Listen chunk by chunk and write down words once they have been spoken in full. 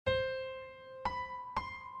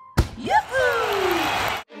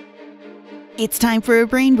It's time for a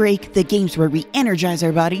brain break, the games where we energize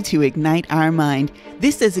our body to ignite our mind.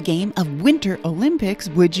 This is a game of Winter Olympics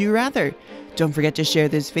Would You Rather. Don't forget to share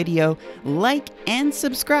this video, like, and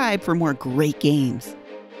subscribe for more great games.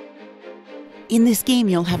 In this game,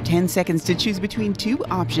 you'll have 10 seconds to choose between two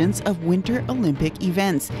options of Winter Olympic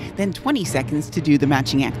events, then 20 seconds to do the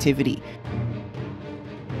matching activity.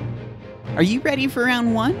 Are you ready for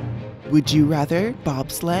round one? Would you rather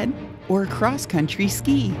bobsled or cross-country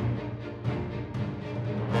ski?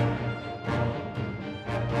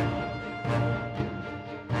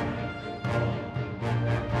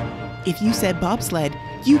 If you said bobsled,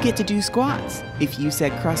 you get to do squats. If you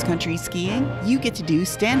said cross-country skiing, you get to do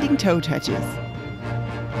standing toe touches.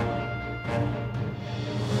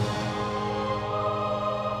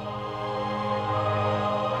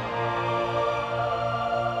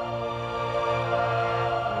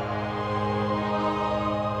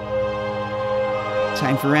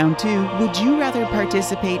 Time for round two. Would you rather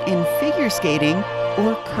participate in figure skating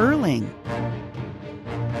or curling?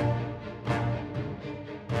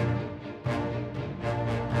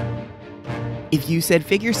 If you said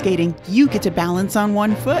figure skating, you get to balance on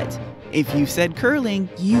one foot. If you said curling,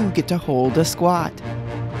 you get to hold a squat.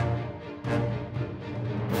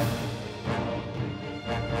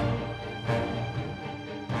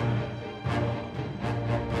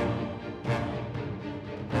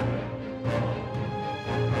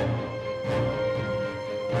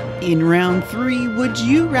 In round three, would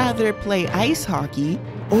you rather play ice hockey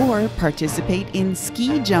or participate in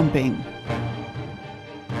ski jumping?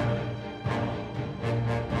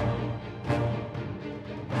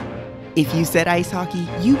 If you said ice hockey,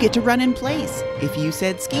 you get to run in place. If you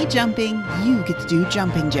said ski jumping, you get to do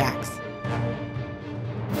jumping jacks.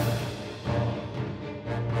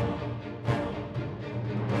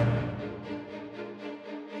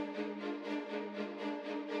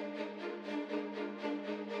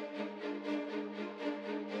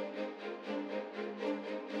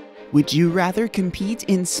 Would you rather compete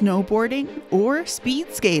in snowboarding or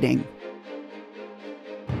speed skating?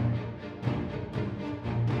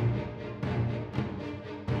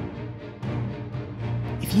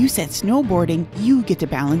 If you said snowboarding, you get to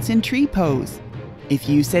balance in tree pose. If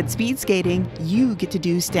you said speed skating, you get to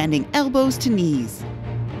do standing elbows to knees.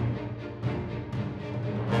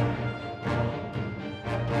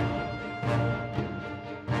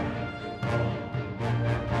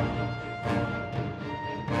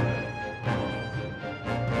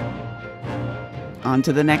 On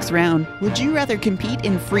to the next round. Would you rather compete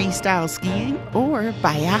in freestyle skiing or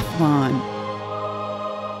biathlon?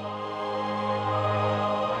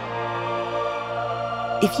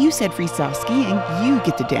 If you said freestyle skiing, you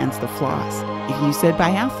get to dance the floss. If you said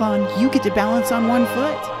biathlon, you get to balance on one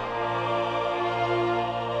foot.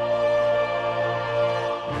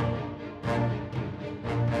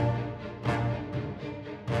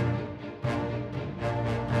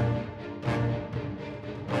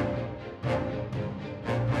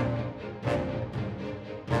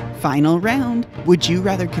 Final round. Would you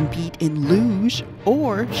rather compete in luge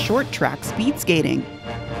or short track speed skating?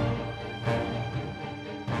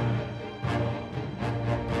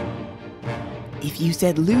 If you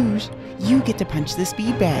said luge, you get to punch the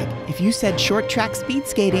speed bag. If you said short track speed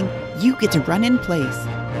skating, you get to run in place.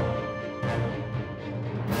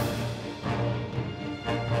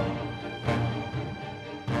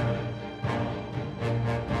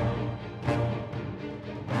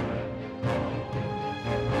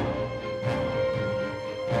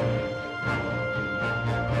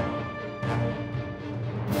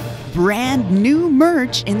 Brand new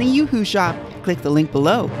merch in the Yoo-Hoo shop. Click the link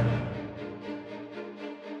below.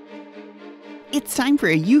 It's time for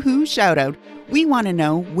a Yoo-Hoo shoutout. We want to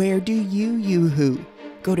know, where do you Yoo-Hoo?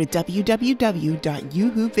 Go to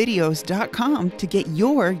www.yoohoovideos.com to get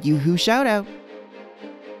your Yoo-Hoo shoutout.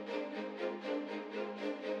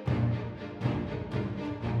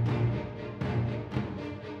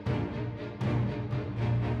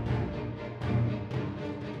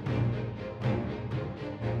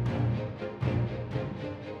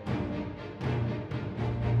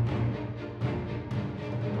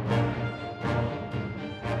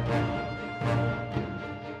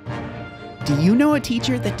 Do you know a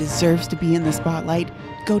teacher that deserves to be in the spotlight?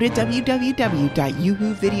 Go to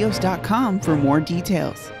www.yoohoovideos.com for more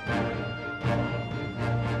details.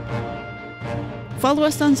 Follow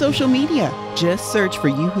us on social media. Just search for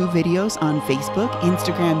Yoo-Hoo Videos on Facebook,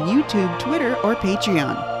 Instagram, YouTube, Twitter, or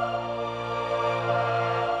Patreon.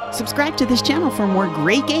 Subscribe to this channel for more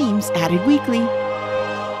great games added weekly.